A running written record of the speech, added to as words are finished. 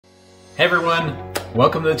Hey everyone,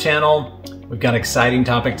 welcome to the channel. We've got an exciting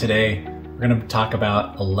topic today. We're going to talk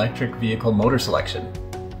about electric vehicle motor selection.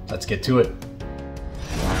 Let's get to it.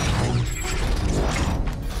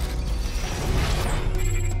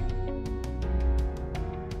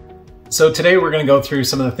 So today we're going to go through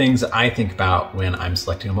some of the things that I think about when I'm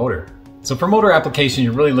selecting a motor. So for motor application,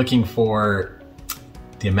 you're really looking for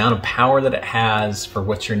the amount of power that it has for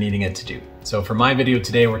what you're needing it to do. So for my video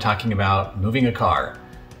today, we're talking about moving a car.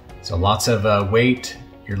 So lots of weight,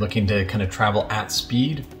 you're looking to kind of travel at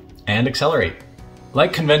speed and accelerate.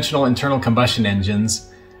 Like conventional internal combustion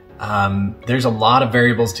engines, there's a lot of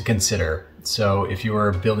variables to consider. So if you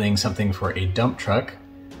are building something for a dump truck,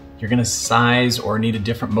 you're gonna size or need a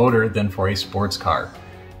different motor than for a sports car.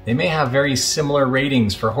 They may have very similar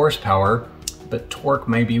ratings for horsepower, but torque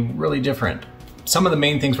may be really different. Some of the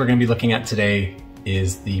main things we're gonna be looking at today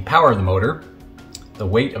is the power of the motor, the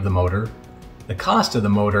weight of the motor, the cost of the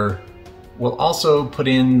motor. We'll also put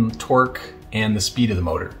in torque and the speed of the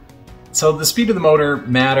motor. So the speed of the motor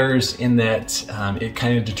matters in that it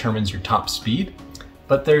kind of determines your top speed,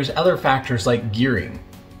 but there's other factors like gearing.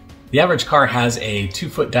 The average car has a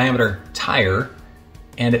 2-foot diameter tire,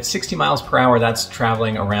 and at 60 miles per hour, that's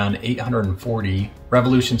traveling around 840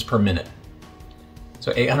 revolutions per minute.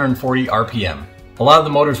 So 840 RPM. A lot of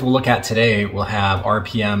the motors we'll look at today will have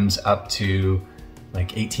RPMs up to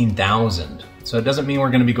like 18,000. So it doesn't mean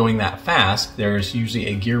we're going to be going that fast. There's usually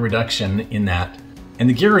a gear reduction in that. And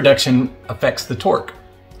the gear reduction affects the torque.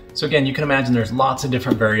 So again, you can imagine there's lots of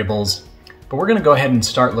different variables, but we're going to go ahead and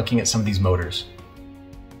start looking at some of these motors.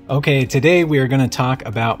 Okay, today we are going to talk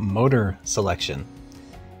about motor selection.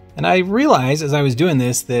 And I realized as I was doing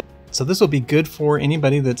this that, so this will be good for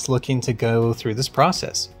anybody that's looking to go through this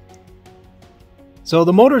process. So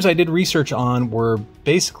the motors I did research on were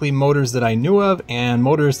basically motors that I knew of and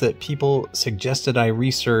motors that people suggested I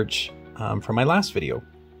research for my last video.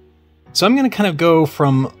 So I'm going to kind of go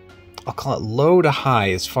from, I'll call it low to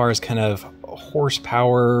high as far as kind of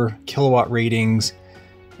horsepower, kilowatt ratings,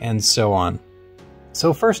 and so on.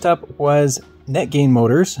 So first up was net gain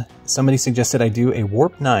motors. Somebody suggested I do a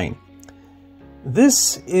Warp 9.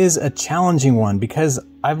 This is a challenging one because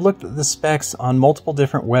I've looked at the specs on multiple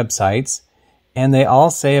different websites and they all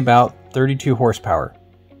say about 32 horsepower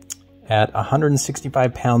at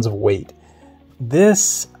 165 pounds of weight.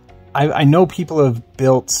 This, I know people have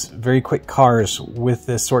built very quick cars with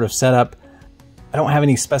this sort of setup. I don't have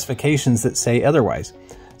any specifications that say otherwise.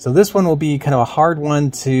 So this one will be kind of a hard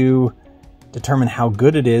one to determine how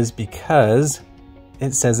good it is because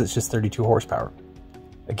it says it's just 32 horsepower.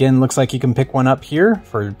 Again, looks like you can pick one up here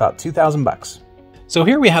for about 2,000 bucks. So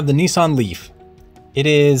here we have the Nissan Leaf. It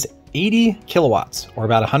is 80 kilowatts or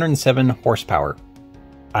about 107 horsepower.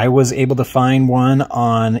 I was able to find one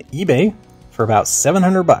on eBay for about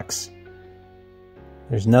 700 bucks.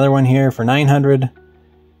 There's another one here for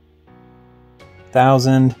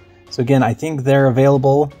 900,000. So again, I think they're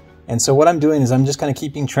available. And so what I'm doing is I'm just kind of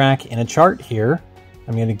keeping track in a chart here.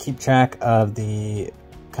 I'm going to keep track of the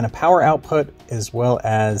kind of power output as well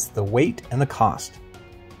as the weight and the cost.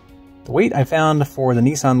 The weight I found for the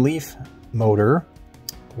Nissan Leaf motor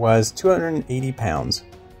was 280 pounds.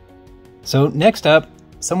 So next up,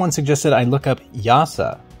 someone suggested I look up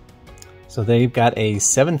YASA. So they've got a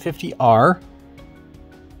 750R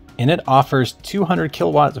and it offers 200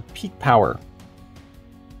 kilowatts of peak power.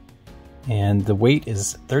 And the weight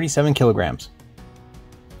is 37 kilograms.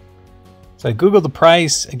 So I Googled the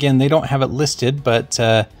price. Again, they don't have it listed, but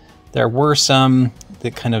there were some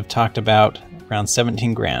that kind of talked about around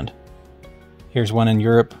 17 grand. Here's one in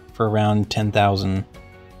Europe for around 10,000.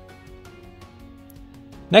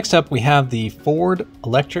 Next up, we have the Ford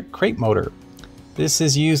electric crate motor. This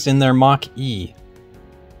is used in their Mach-E.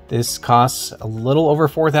 This costs a little over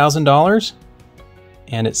 $4,000,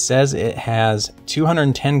 and it says it has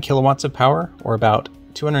 210 kilowatts of power, or about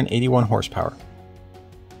 281 horsepower.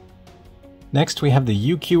 Next, we have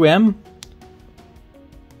the UQM.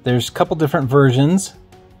 There's a couple different versions.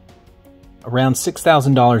 Around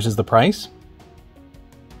 $6,000 is the price.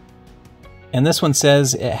 And this one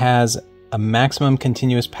says it has a maximum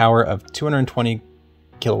continuous power of 220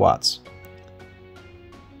 kilowatts.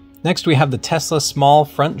 Next, we have the Tesla small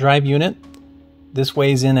front drive unit. This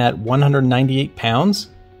weighs in at 198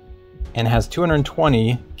 pounds and has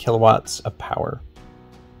 220 kilowatts of power.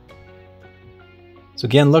 So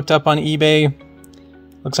again, looked up on eBay.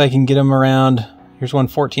 Looks like you can get them around, here's one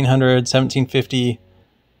 1,400, 1,750.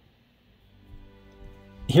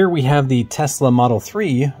 Here we have the Tesla Model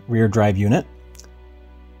 3 rear drive unit.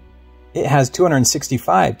 It has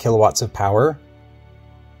 265 kilowatts of power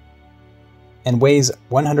and weighs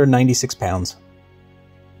 196 pounds.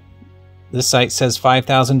 This site says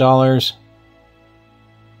 $5,000,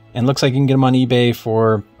 and looks like you can get them on eBay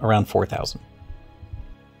for around $4,000.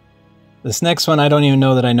 This next one, I don't even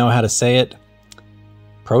know that I know how to say it.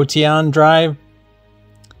 Proteon drive.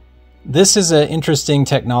 This is an interesting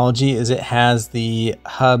technology, as it has the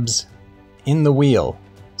hubs in the wheel.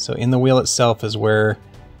 So in the wheel itself is where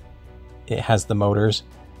it has the motors.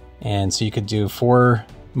 And so you could do 4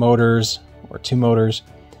 motors or 2 motors.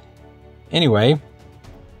 Anyway,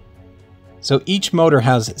 so each motor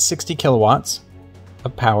has 60 kilowatts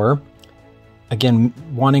of power. Again,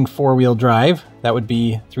 wanting 4-wheel drive, that would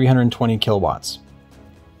be 320 kilowatts.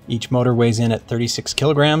 Each motor weighs in at 36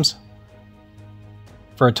 kilograms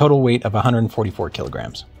for a total weight of 144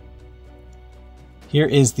 kilograms. Here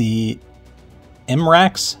is the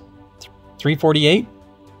MRAX 348.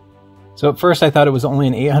 So at first I thought it was only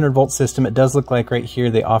an 800 volt system. It does look like right here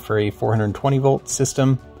they offer a 420 volt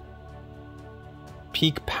system.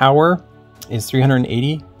 Peak power is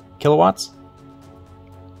 380 kilowatts.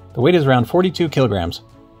 The weight is around 42 kilograms.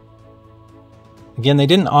 Again, they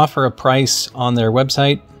didn't offer a price on their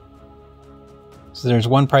website. So there's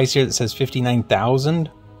one price here that says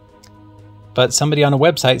 $59,000, but somebody on a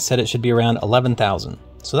website said it should be around $11,000.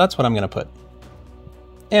 So that's what I'm going to put.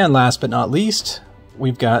 And last but not least,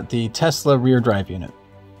 we've got the Tesla rear drive unit.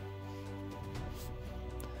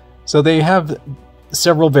 So they have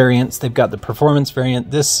several variants. They've got the performance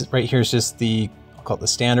variant. This right here is just the, I'll call it the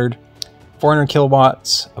standard. 400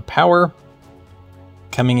 kilowatts of power,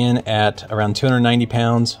 coming in at around 290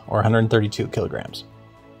 pounds or 132 kilograms.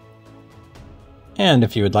 And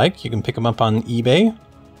if you would like, you can pick them up on eBay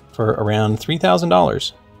for around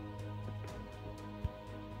 $3,000.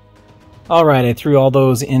 All right, I threw all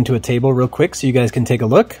those into a table real quick so you guys can take a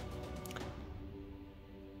look.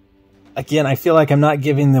 Again, I feel like I'm not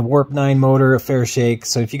giving the Warp 9 motor a fair shake,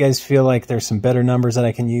 so if you guys feel like there's some better numbers that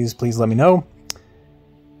I can use, please let me know.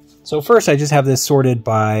 So first, I just have this sorted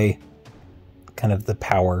by kind of the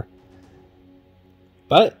power.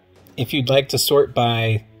 But if you'd like to sort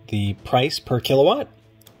by the price per kilowatt,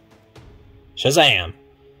 Shazam!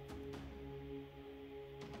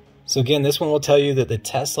 So again, this one will tell you that the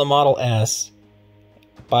Tesla Model S,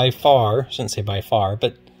 by far, I shouldn't say by far,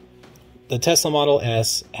 but the Tesla Model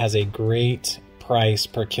S has a great price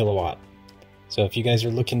per kilowatt. So if you guys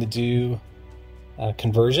are looking to do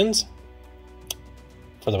conversions,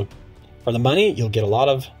 for the money, you'll get a lot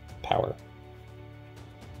of power.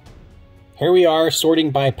 Here we are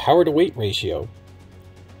sorting by power to weight ratio.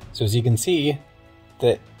 So as you can see,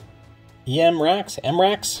 the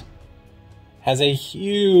MRAX has a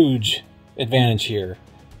huge advantage here.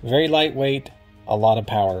 Very lightweight, a lot of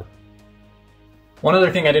power. One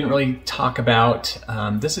other thing I didn't really talk about,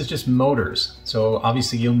 this is just motors. So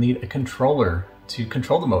obviously you'll need a controller to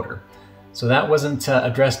control the motor. So that wasn't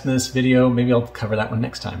addressed in this video. Maybe I'll cover that one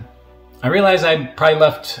next time. I realize I probably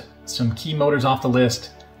left some key motors off the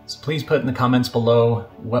list, so please put in the comments below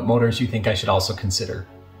what motors you think I should also consider.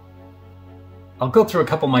 I'll go through a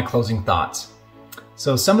couple of my closing thoughts.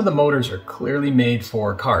 So some of the motors are clearly made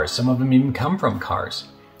for cars. Some of them even come from cars.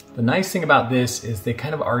 The nice thing about this is they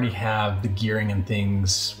kind of already have the gearing and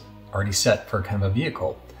things already set for kind of a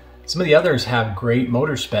vehicle. Some of the others have great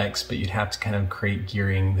motor specs, but you'd have to kind of create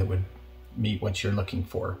gearing that would meet what you're looking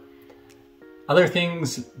for. Other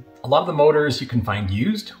things, a lot of the motors you can find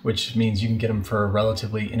used, which means you can get them for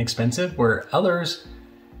relatively inexpensive, where others,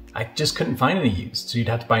 I just couldn't find any used, so you'd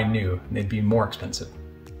have to buy new, and they'd be more expensive.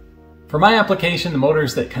 For my application, the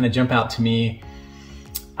motors that kind of jump out to me,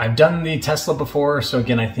 I've done the Tesla before, so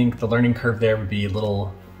again, I think the learning curve there would be a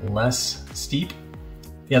little less steep.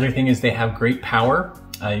 The other thing is they have great power.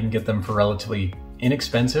 You can get them for relatively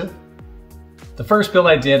inexpensive. The first build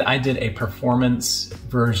I did a performance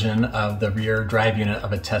version of the rear drive unit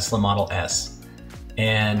of a Tesla Model S.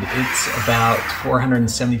 And it's about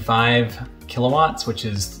 475 kilowatts, which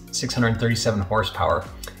is 637 horsepower.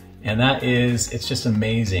 And it's just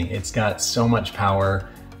amazing. It's got so much power.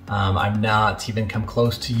 I've not even come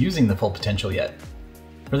close to using the full potential yet.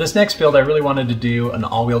 For this next build, I really wanted to do an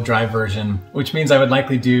all-wheel drive version, which means I would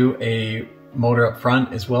likely do a motor up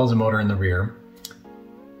front as well as a motor in the rear.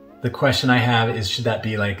 The question I have is, should that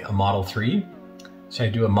be like a Model 3? Should I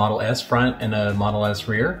do a Model S front and a Model S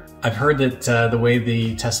rear? I've heard that the way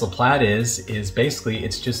the Tesla Plaid is basically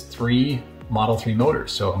it's just 3 Model 3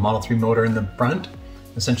 motors. So a Model 3 motor in the front,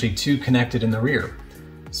 essentially 2 connected in the rear.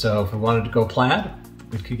 So if we wanted to go Plaid,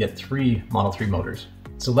 we could get 3 Model 3 motors.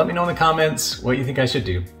 So let me know in the comments what you think I should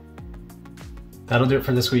do. That'll do it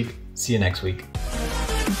for this week. See you next week.